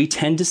things, we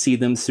tend to see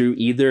them through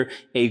either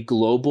a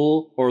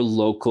global or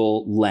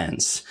local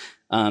lens.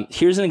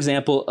 Here's an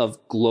example of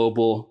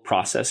global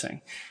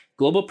processing.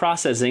 Global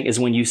processing is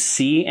when you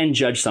see and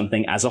judge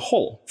something as a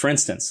whole. For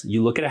instance,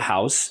 you look at a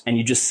house and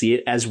you just see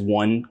it as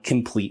one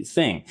complete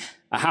thing.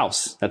 A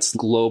house, that's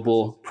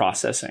global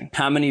processing.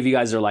 How many of you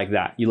guys are like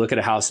that? You look at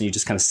a house and you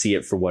just kind of see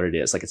it for what it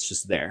is, like it's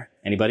just there.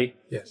 Anybody?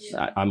 Yes.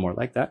 I'm more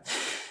like that.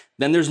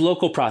 Then there's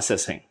local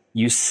processing.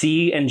 You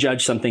see and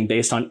judge something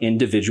based on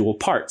individual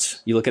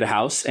parts. You look at a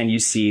house and you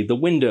see the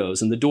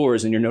windows and the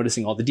doors and you're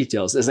noticing all the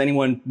details. Is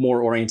anyone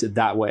more oriented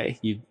that way?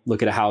 You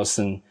look at a house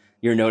and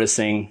you're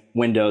noticing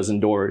windows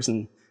and doors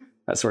and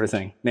that sort of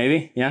thing.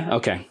 Maybe? Yeah?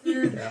 Okay.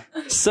 Yeah.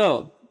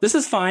 So this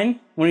is fine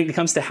when it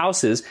comes to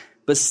houses.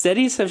 But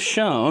studies have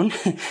shown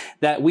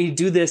that we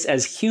do this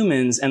as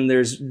humans, and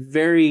there's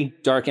very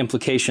dark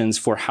implications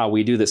for how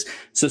we do this.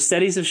 So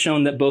studies have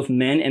shown that both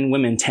men and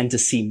women tend to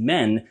see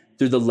men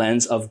through the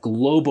lens of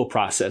global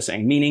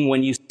processing, meaning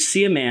when you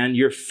see a man,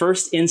 your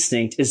first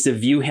instinct is to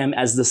view him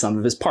as the sum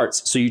of his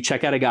parts. So you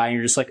check out a guy and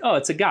you're just like, oh,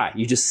 it's a guy.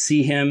 You just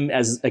see him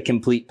as a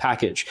complete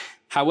package.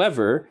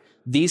 However,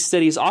 these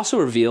studies also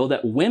reveal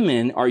that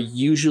women are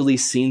usually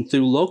seen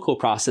through local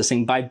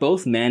processing by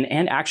both men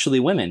and actually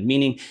women,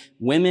 meaning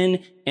women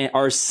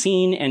are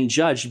seen and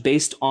judged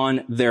based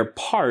on their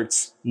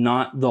parts,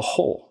 not the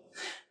whole.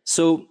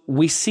 So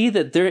we see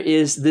that there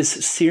is this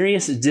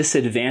serious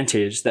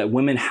disadvantage that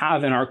women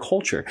have in our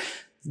culture.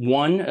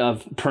 One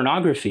of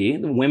pornography.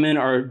 Women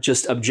are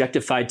just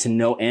objectified to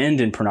no end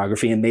in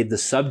pornography and made the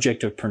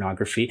subject of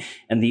pornography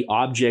and the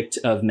object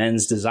of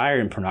men's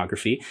desire in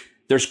pornography.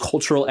 There's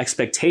cultural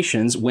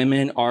expectations.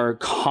 Women are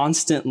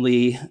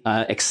constantly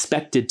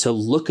expected to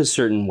look a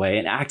certain way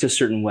and act a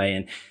certain way.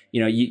 And,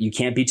 you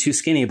can't be too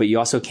skinny, but you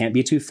also can't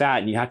be too fat,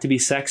 and you have to be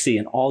sexy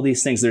and all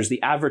these things. There's the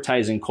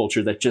advertising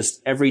culture that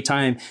just every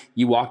time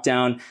you walk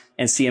down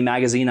and see a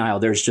magazine aisle,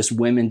 there's just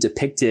women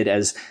depicted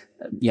as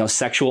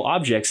sexual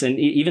objects, and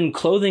even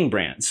clothing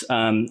brands.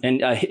 And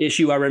an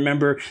issue I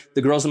remember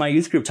the girls in my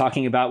youth group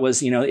talking about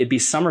was, it'd be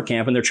summer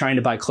camp and they're trying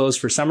to buy clothes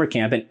for summer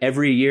camp. And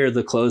every year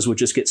the clothes would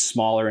just get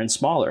smaller and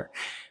smaller.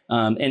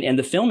 And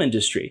the film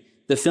industry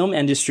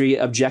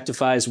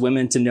objectifies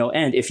women to no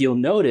end. If you'll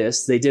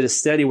notice, they did a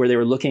study where they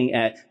were looking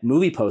at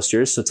movie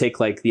posters. So take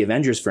like the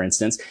Avengers, for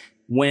instance.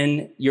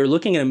 When you're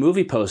looking at a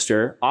movie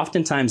poster,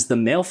 oftentimes the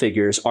male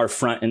figures are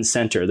front and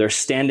center. They're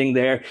standing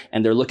there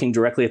and they're looking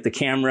directly at the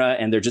camera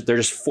and they're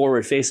just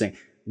forward facing.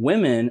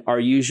 Women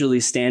are usually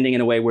standing in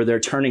a way where they're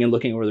turning and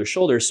looking over their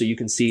shoulders so you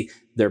can see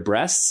their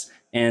breasts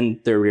and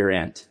their rear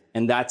end.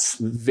 And that's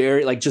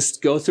very,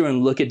 just go through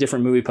and look at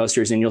different movie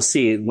posters and you'll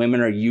see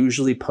women are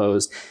usually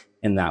posed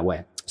in that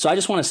way. So I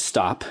just want to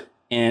stop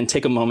and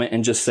take a moment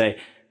and just say,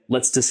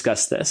 let's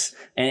discuss this.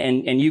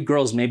 And you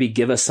girls maybe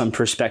give us some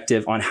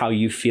perspective on how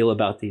you feel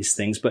about these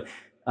things. But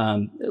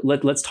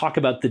Let's talk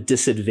about the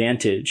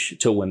disadvantage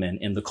to women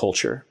in the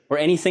culture, or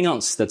anything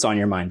else that's on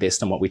your mind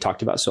based on what we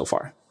talked about so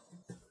far.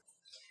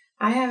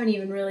 I haven't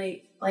even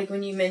really, like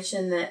when you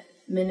mentioned that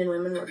men and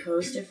women were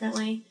posed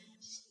differently,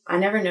 I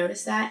never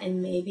noticed that.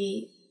 And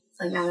maybe,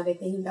 like now that I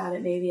think about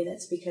it, maybe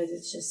that's because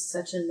it's just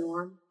such a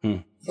norm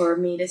for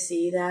me to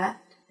see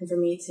that. And for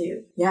me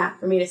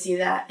to see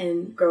that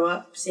and grow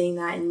up seeing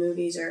that in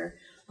movies or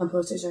on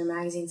posters or in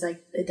magazines,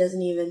 like it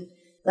doesn't even,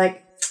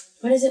 like,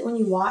 what is it when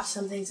you watch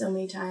something so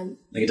many times?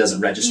 Like it doesn't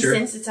register?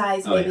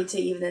 Desensitized to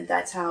even that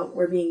that's how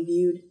we're being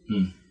viewed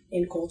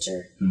in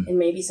culture. And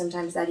maybe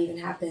sometimes that even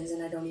happens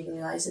and I don't even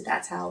realize that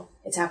that's how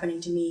it's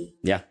happening to me.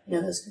 Yeah. You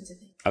know, those kinds of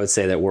things. I would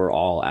say that we're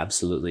all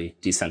absolutely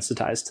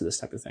desensitized to this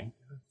type of thing.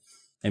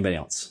 Anybody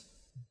else?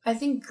 I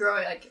think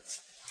growing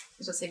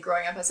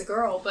up as a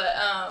girl, but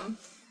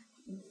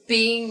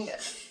being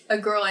a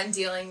girl and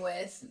dealing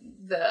with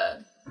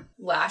the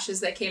lashes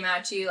that came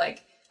at you,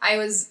 like I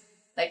was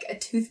like a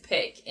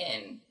toothpick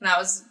when I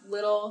was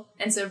little,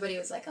 and so everybody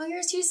was like, "Oh,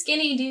 you're too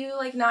skinny. Do you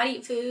like not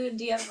eat food?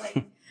 Do you have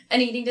like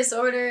an eating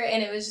disorder?"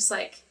 And it was just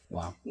like,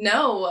 wow,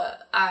 no,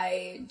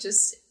 I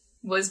just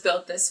was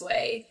built this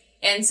way.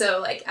 And so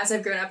like as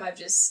I've grown up, I've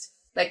just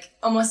like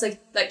almost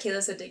like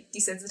Kayla said, to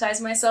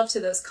desensitize myself to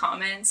those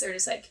comments or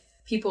just like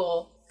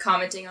people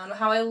commenting on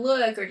how I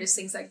look or just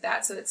things like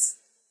that. So it's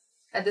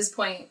at this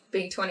point,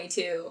 being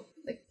 22,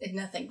 like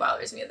nothing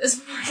bothers me at this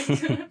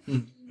point.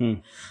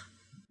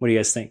 What do you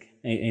guys think?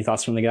 Any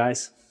thoughts from the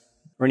guys?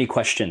 Or any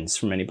questions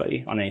from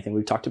anybody on anything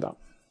we've talked about?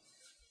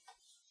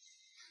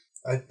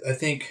 I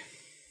think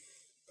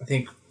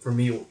for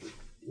me,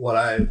 what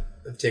I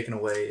have taken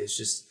away is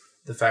just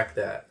the fact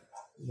that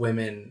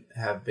women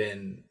have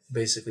been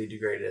basically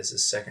degraded as a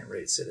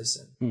second-rate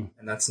citizen.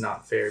 And that's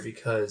not fair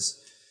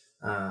because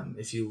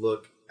if you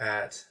look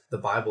at the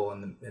Bible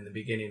and in the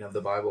beginning of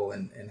the Bible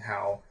and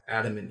how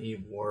Adam and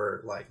Eve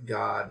were, like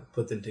God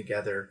put them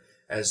together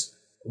as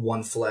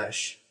one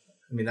flesh.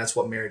 I mean, that's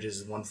what marriage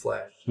is, one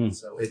flesh.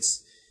 So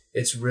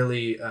it's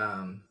really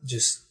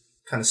just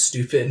kind of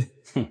stupid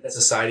that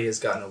society has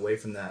gotten away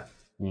from that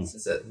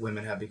since that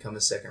women have become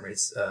a second-rate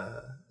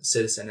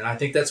citizen. And I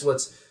think that's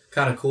what's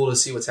kind of cool to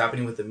see what's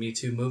happening with the Me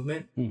Too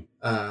movement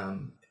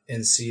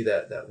and see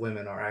that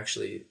women are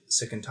actually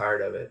sick and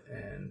tired of it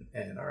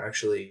and are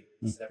actually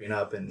stepping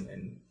up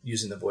and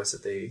using the voice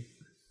that they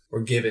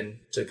were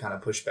given to kind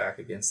of push back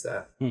against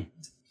that.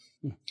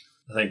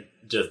 I think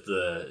just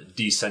the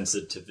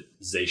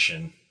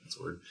desensitization, that's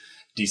the word,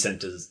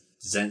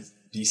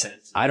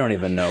 I don't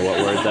even know what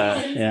word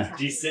that, yeah.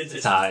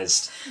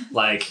 Desensitized,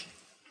 like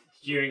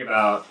hearing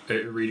about,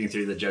 reading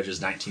through the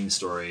Judges 19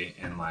 story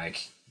and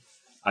like,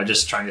 I'm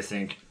just trying to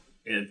think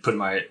and put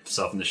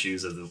myself in the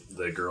shoes of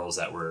the girls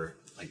that were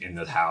like in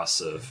the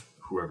house of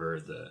whoever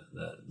the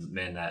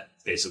men that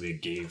basically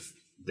gave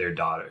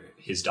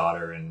his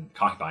daughter and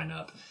concubine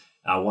up.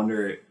 I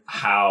wonder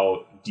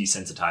how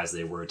desensitized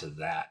they were to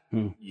that,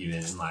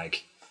 even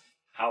like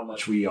how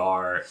much we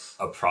are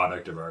a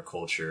product of our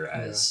culture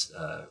as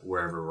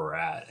wherever we're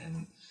at.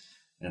 And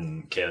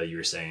Kayla, you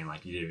were saying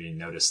like you didn't even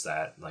notice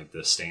that, like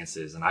the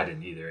stances, and I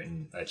didn't either.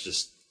 And that's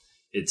just,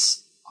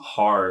 it's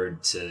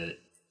hard to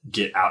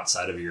get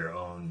outside of your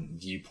own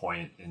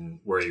viewpoint and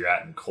where you're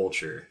at in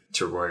culture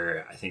to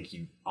where I think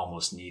you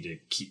almost need to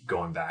keep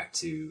going back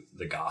to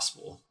the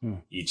gospel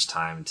each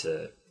time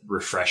to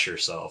refresh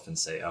yourself and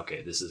say,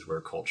 okay, this is where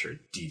culture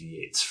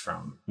deviates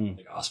from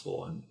the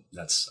gospel. And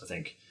that's, I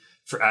think,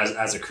 for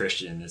as a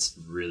Christian, it's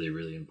really,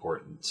 really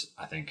important.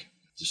 I think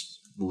just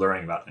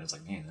learning about it, it's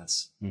like, man,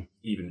 that's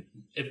even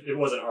if it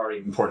wasn't already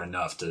important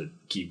enough to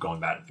keep going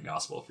back to the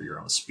gospel for your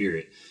own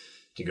spirit,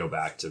 to go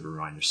back to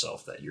remind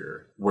yourself that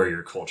where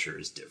your culture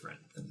is different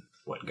than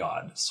what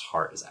God's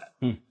heart is at.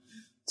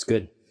 It's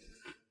good.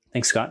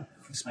 Thanks, Scott.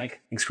 Thanks,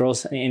 Mike. Thanks,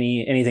 girls.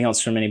 Anything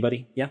else from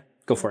anybody? Yeah,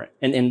 go for it.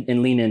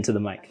 And lean into the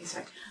mic. Okay,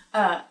 sorry.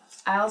 I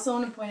also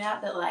want to point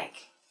out that, like,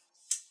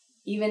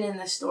 even in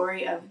the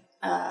story of,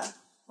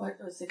 what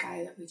was the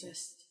guy that we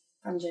just,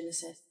 from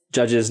Genesis?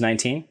 Judges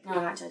 19?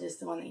 No, not Judges,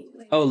 the one that you...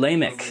 Oh,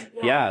 Lamech.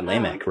 Yeah,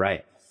 Lamech,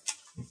 right.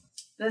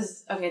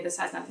 This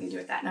has nothing to do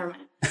with that. Never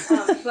mind.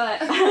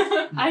 But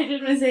I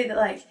did want to say that,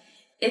 like,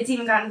 it's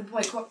even gotten to the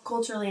point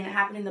culturally, and it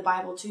happened in the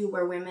Bible too,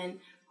 where women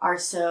are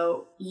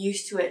so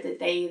used to it that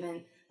they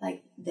even,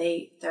 like,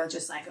 they're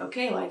just like,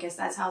 okay, well, I guess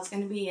that's how it's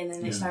going to be. And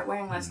then they start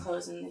wearing less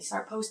clothes and they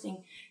start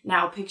posting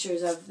now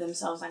pictures of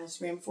themselves on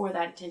Instagram for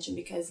that attention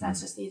because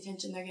that's just the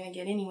attention they're going to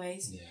get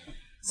anyways. Yeah.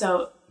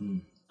 So,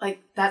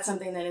 like, that's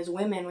something that as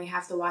women we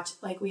have to watch.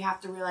 Like, we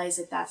have to realize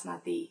that that's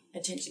not the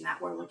attention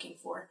that we're looking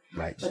for.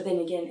 Right. But then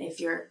again, if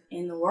you're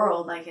in the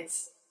world, like,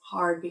 it's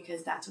hard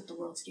because that's what the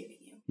world's giving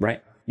you.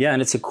 Right. Yeah.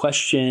 And it's a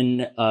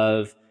question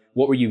of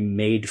what were you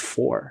made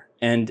for?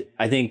 And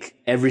I think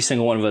every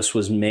single one of us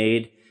was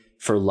made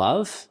for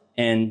love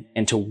and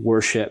to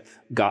worship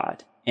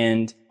God.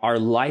 And our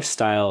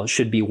lifestyle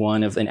should be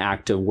one of an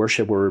act of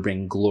worship where we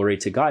bring glory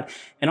to God.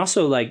 And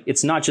also, like,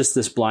 it's not just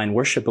this blind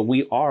worship, but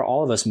we are,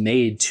 all of us,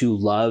 made to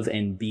love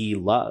and be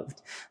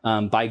loved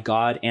by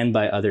God and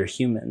by other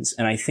humans.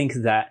 And I think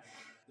that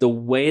the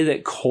way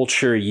that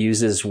culture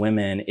uses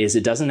women is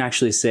it doesn't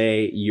actually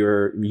say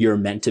you're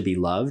meant to be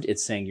loved.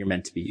 It's saying you're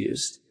meant to be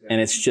used.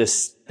 And it's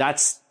just,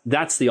 that's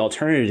the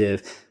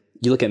alternative.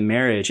 You look at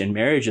marriage, and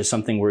marriage is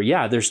something where,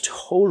 yeah, there's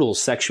total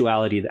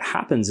sexuality that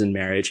happens in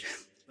marriage,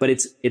 but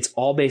it's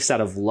all based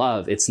out of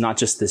love. It's not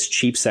just this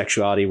cheap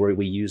sexuality where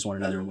we use one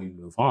another and we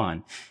move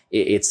on.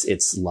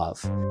 It's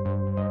love.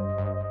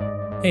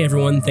 Hey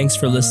everyone, thanks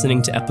for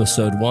listening to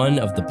episode 1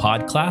 of the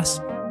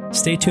PodClass.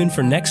 Stay tuned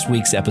for next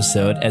week's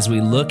episode as we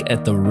look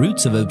at the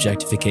roots of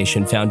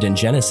objectification found in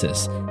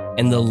Genesis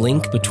and the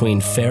link between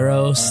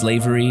Pharaoh,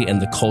 slavery,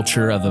 and the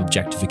culture of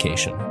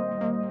objectification.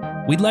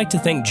 We'd like to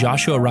thank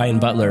Joshua Ryan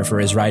Butler for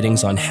his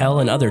writings on hell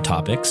and other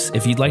topics.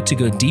 If you'd like to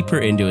go deeper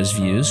into his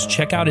views,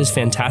 check out his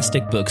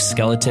fantastic book,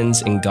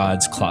 Skeletons in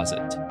God's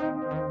Closet.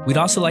 We'd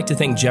also like to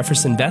thank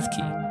Jefferson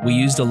Bethke. We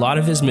used a lot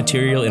of his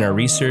material in our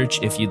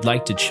research. If you'd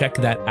like to check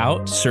that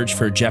out, search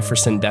for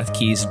Jefferson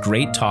Bethke's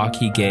great talk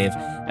he gave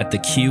at the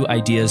Q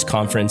Ideas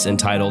Conference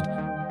entitled,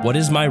 What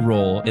is My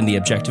Role in the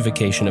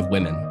Objectification of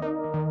Women?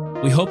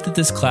 We hope that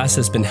this class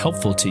has been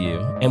helpful to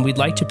you, and we'd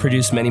like to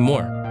produce many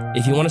more.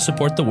 If you want to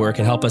support the work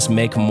and help us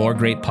make more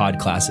great pod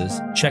classes,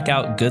 check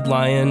out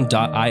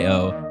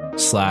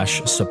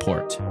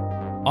goodlion.io/support.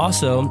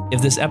 Also,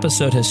 if this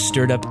episode has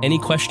stirred up any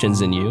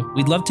questions in you,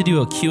 we'd love to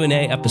do a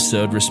Q&A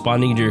episode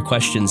responding to your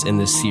questions in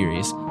this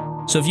series.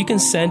 So if you can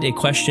send a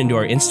question to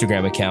our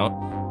Instagram account,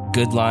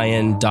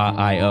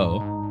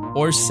 goodlion.io,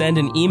 or send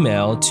an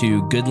email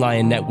to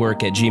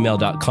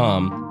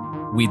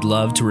goodlionnetwork@gmail.com, we'd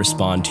love to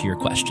respond to your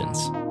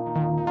questions.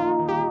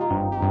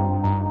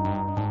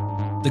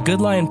 The Good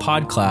Lion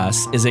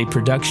PodClass is a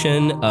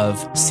production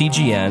of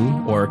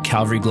CGN, or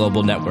Calvary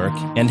Global Network,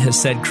 and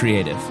Hesed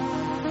Creative.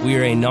 We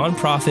are a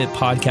nonprofit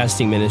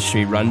podcasting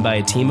ministry run by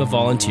a team of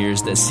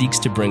volunteers that seeks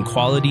to bring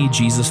quality,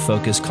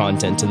 Jesus-focused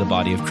content to the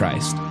body of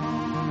Christ.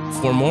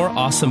 For more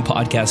awesome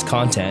podcast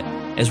content,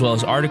 as well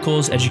as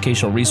articles,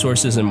 educational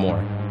resources, and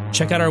more,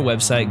 check out our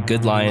website,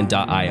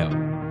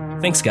 goodlion.io.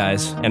 Thanks,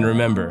 guys, and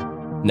remember,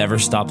 never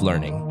stop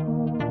learning.